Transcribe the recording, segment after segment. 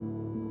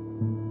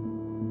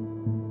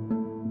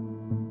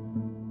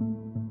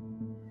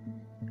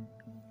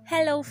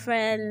Hello,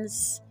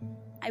 friends.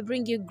 I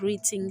bring you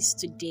greetings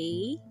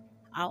today.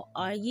 How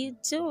are you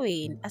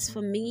doing? As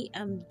for me,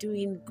 I'm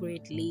doing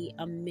greatly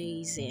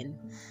amazing.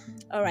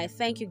 All right,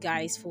 thank you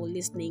guys for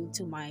listening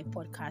to my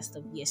podcast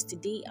of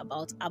yesterday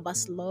about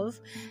Abba's love.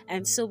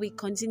 And so we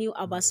continue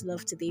Abba's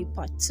love today,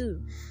 part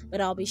two. But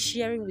I'll be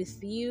sharing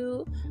with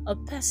you a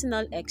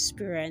personal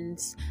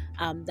experience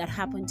that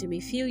happened to me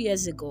a few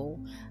years ago.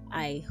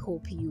 I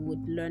hope you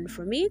would learn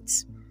from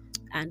it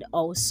and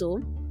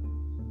also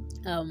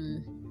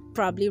um,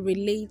 probably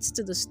relates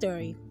to the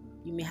story.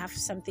 You may have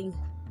something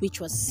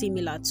which is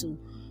similar to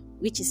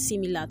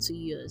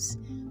yours.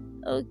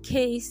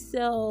 Okay,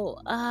 so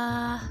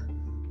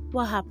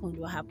what happened?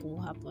 What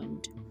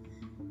happened?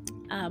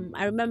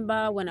 I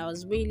remember when I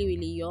was really,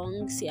 really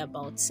young, say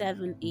about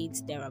 7,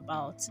 8,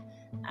 thereabout,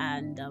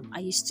 and I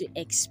used to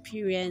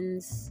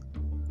experience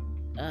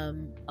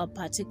a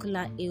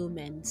particular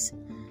ailment.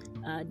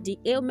 The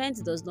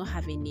ailment does not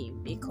have a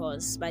name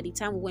because by the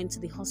time we went to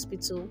the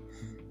hospital,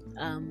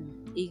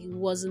 it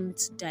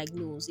wasn't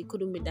diagnosed. It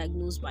couldn't be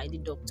diagnosed by the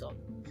doctor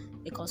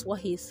because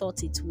what he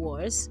thought it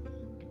wasn't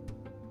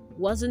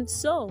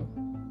so,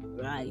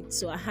 right?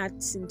 So I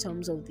had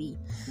symptoms of the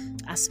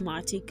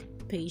asthmatic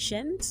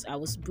patient. I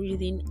was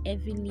breathing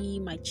heavily,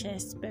 my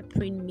chest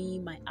peppering me,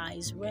 my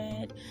eyes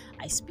red,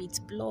 I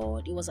spit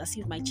blood. It was as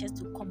if my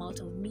chest would come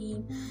out of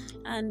me,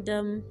 and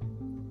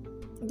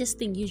this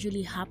thing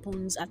usually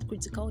happens at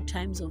critical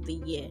times of the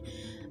year.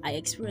 I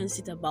experienced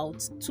it about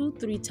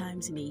 2-3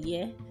 times in a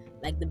year,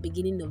 like the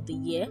beginning of the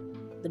year,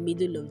 the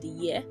middle of the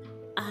year,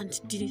 and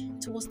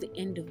towards the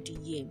end of the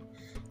year.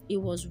 It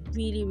was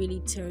really,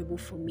 really terrible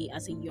for me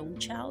as a young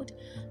child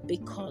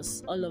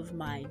because all of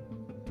my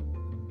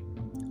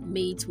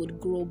mates would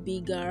grow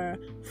bigger,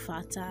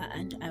 fatter,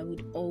 and I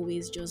would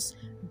always just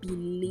be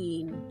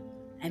lean.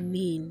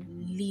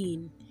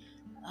 Lean.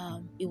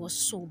 It was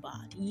so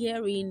bad.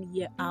 Year in,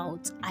 year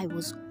out, I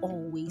was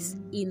always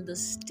in the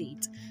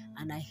state,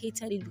 and I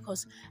hated it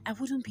because I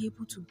wouldn't be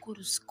able to go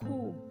to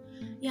school.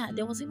 Yeah,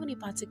 there was even a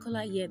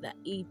particular year that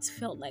it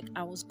felt like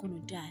I was going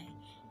to die,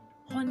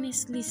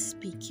 honestly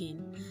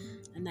speaking.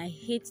 And I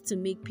hate to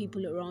make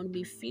people around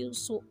me feel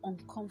so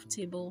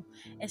uncomfortable,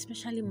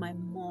 especially my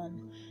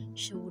mom.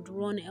 She would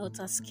run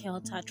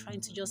helter-skelter trying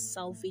to just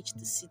salvage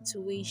the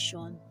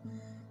situation.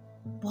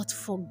 But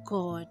for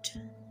God,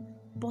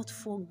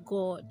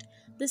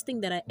 this thing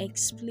that I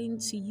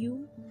explained to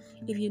you,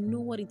 if you know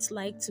what it's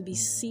like to be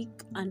sick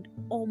and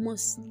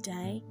almost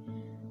die,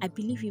 I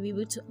believe you'll be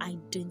able to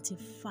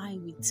identify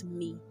with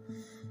me,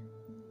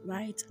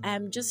 right? I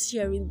am just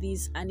sharing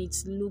this and it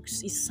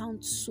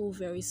sounds so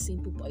very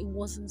simple, but it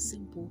wasn't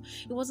simple.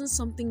 It wasn't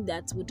something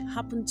that would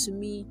happen to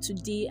me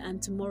today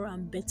and tomorrow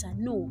I'm better.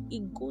 No,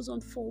 it goes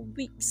on for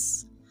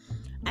weeks.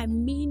 I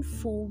mean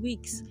for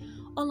weeks.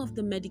 All of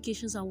the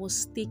medications I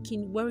was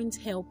taking weren't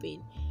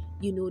helping.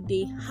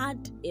 They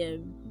had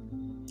a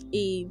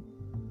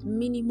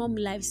minimum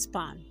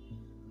lifespan,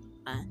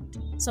 and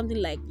something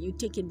like you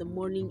take in the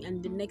morning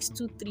and the next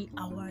 2-3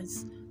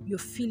 hours you're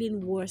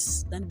feeling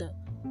worse than the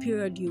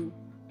period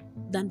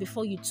than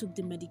before you took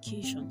the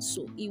medication.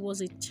 So it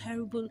was a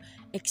terrible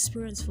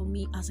experience for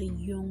me as a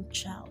young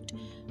child.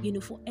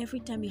 For every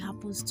time it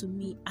happens to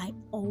me, I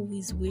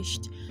always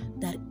wished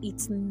that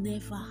it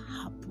never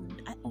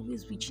happened. I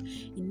always wish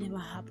it never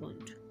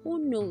happened. Who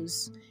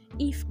knows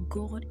if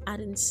God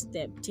hadn't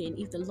stepped in,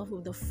 if the love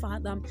of the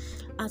Father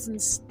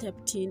hasn't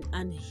stepped in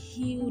and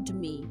healed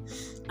me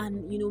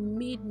and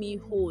made me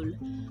whole,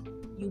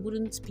 you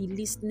wouldn't be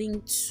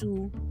listening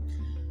to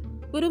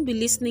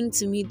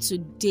me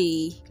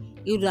today.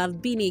 It would have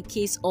been a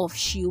case of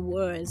she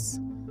was.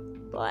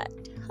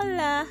 But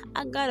holla,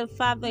 I got a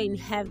Father in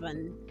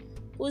heaven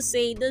who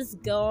say, this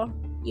girl,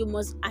 you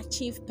must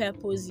achieve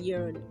purpose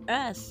here on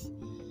earth.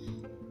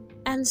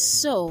 And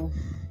so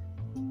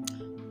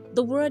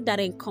the word that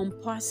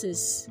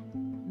encompasses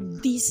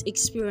this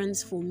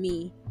experience for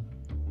me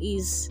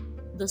is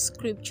the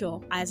scripture,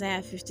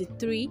 Isaiah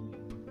 53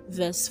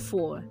 verse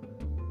 4.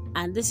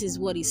 And this is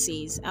what it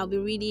says. I'll be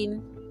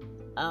reading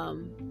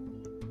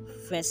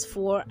verse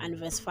 4 and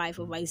verse 5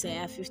 of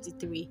Isaiah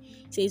 53.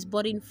 It says,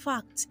 but in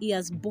fact, he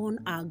has borne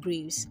our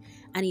griefs,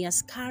 and he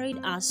has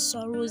carried our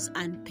sorrows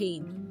and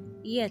pain.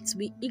 Yet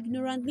we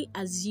ignorantly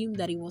assume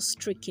that he was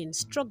stricken,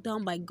 struck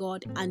down by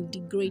God, and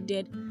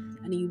degraded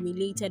and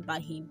humiliated by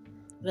him.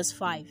 Verse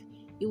 5.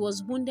 He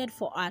was wounded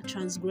for our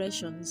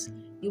transgressions.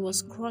 He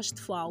was crushed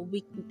for our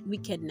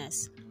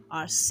wickedness,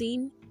 our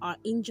sin, our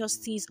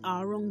injustice,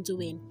 our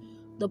wrongdoing.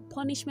 The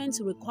punishment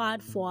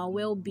required for our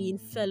well-being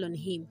fell on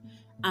him,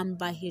 and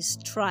by his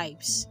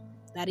stripes,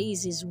 that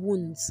is his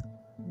wounds,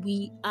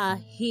 we are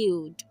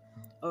healed.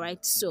 All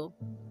right, so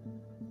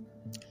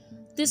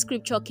this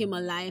scripture came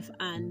alive,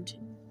 and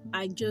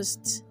I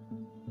just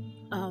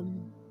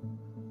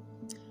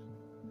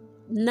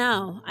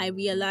now I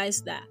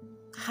realize that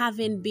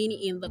having been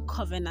in the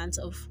covenant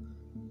of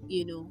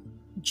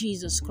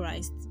Jesus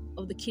Christ,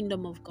 of the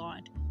kingdom of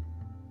God,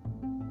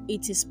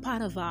 it is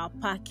part of our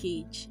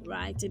package,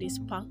 right? It is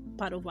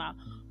part of our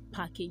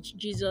package.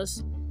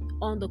 Jesus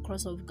on the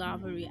cross of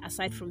Calvary,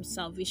 aside from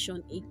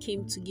salvation, it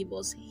came to give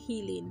us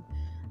healing.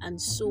 And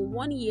so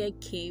 1 year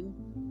came,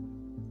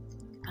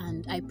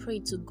 and I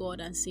prayed to God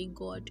and said,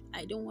 God,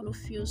 I don't want to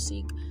feel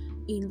sick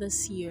in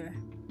this year.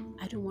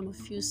 I don't want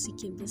to feel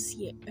sick in this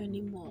year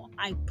anymore.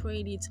 I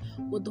prayed it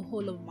with the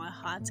whole of my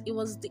heart. It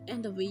was the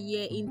end of a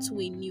year into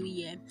a new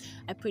year.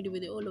 I prayed it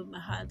with the whole of my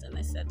heart, and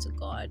I said to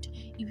God,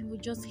 if you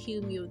would just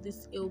heal me of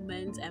this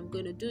ailment, I'm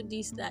going to do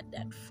this, that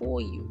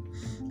for you.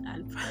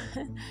 And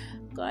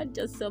God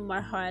just saw my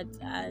heart,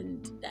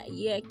 and that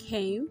year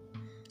came.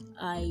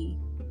 I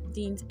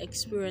didn't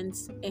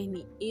experience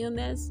any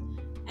illness.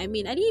 I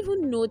didn't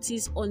even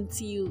notice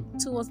until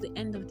towards the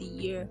end of the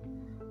year.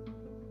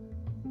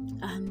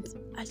 And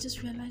I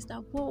just realized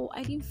that, whoa,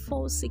 I didn't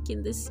fall sick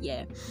in this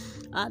year.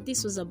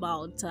 This was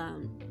about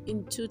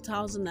in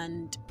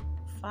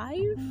 2005,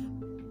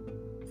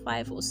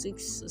 5 or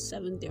 6 or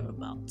 7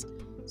 thereabout.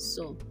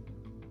 So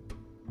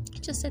I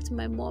just said to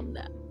my mom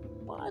that,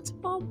 what,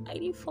 Mom, I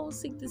didn't fall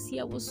sick this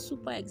year. I was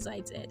super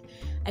excited.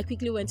 I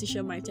quickly went to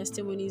share my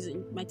testimony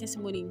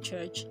in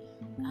church,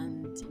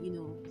 and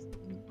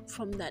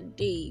from that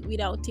day,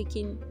 without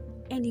taking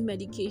any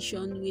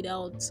medication,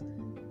 without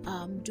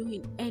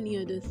doing any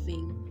other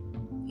thing,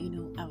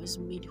 I was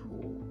made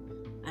whole.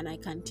 And I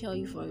can tell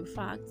you for a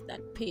fact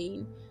that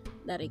pain,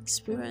 that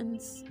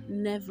experience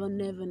never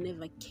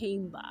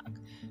came back.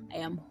 I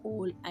am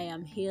whole, I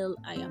am healed,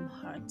 I am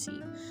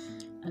hearty.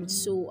 And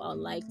so I'd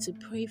like to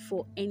pray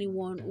for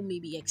anyone who may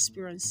be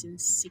experiencing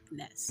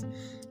sickness,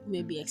 who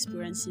may be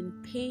experiencing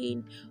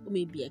pain, who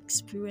may be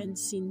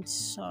experiencing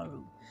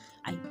sorrow.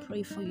 I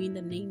pray for you in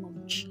the name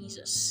of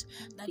Jesus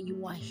that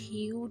you are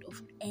healed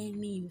of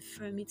any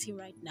infirmity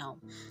right now.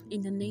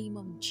 In the name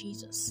of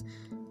Jesus.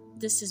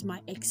 This is my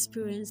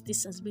experience.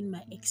 This has been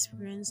my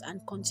experience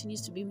and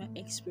continues to be my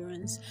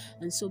experience.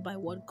 And so by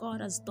what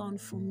God has done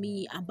for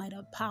me and by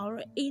the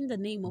power in the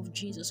name of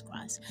Jesus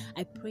Christ,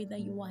 I pray that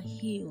you are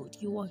healed.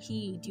 You are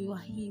healed. You are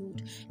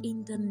healed.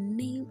 In the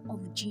name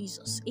of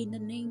Jesus. In the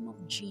name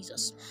of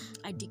Jesus.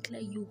 I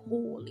declare you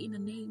whole in the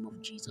name of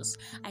Jesus.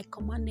 I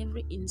command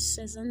every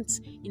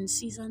incessant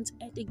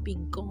headache be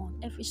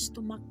gone. Every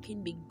stomach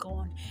pain be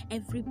gone.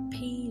 Every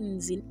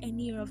pains in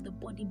any area of the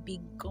body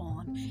be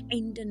gone.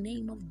 In the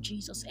name of Jesus.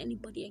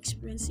 Anybody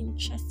experiencing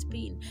chest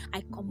pain,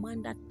 I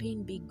command that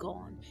pain be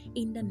gone.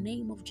 In the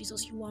name of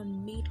Jesus, you are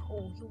made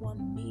whole. You are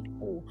made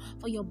whole.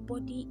 For your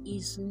body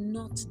is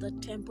not the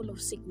temple of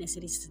sickness.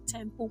 It is the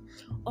temple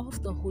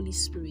of the Holy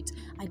Spirit.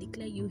 I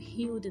declare you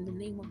healed in the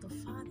name of the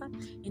Father,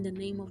 in the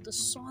name of the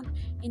Son,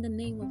 in the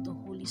name of the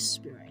Holy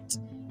Spirit.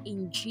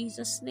 In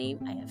Jesus' name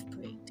I have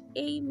prayed.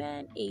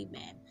 Amen.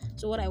 Amen.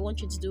 So what I want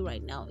you to do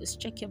right now is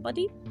check your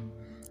body.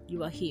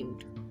 You are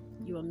healed.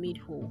 You are made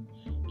whole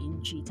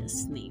in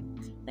Jesus' name.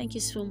 Thank you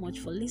so much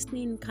for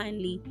listening.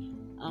 Kindly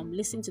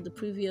listen to the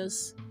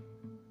previous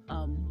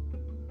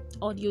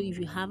audio if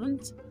you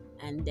haven't,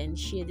 and then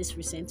share this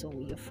recent one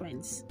with your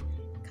friends.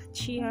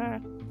 Catch you.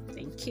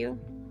 Thank you.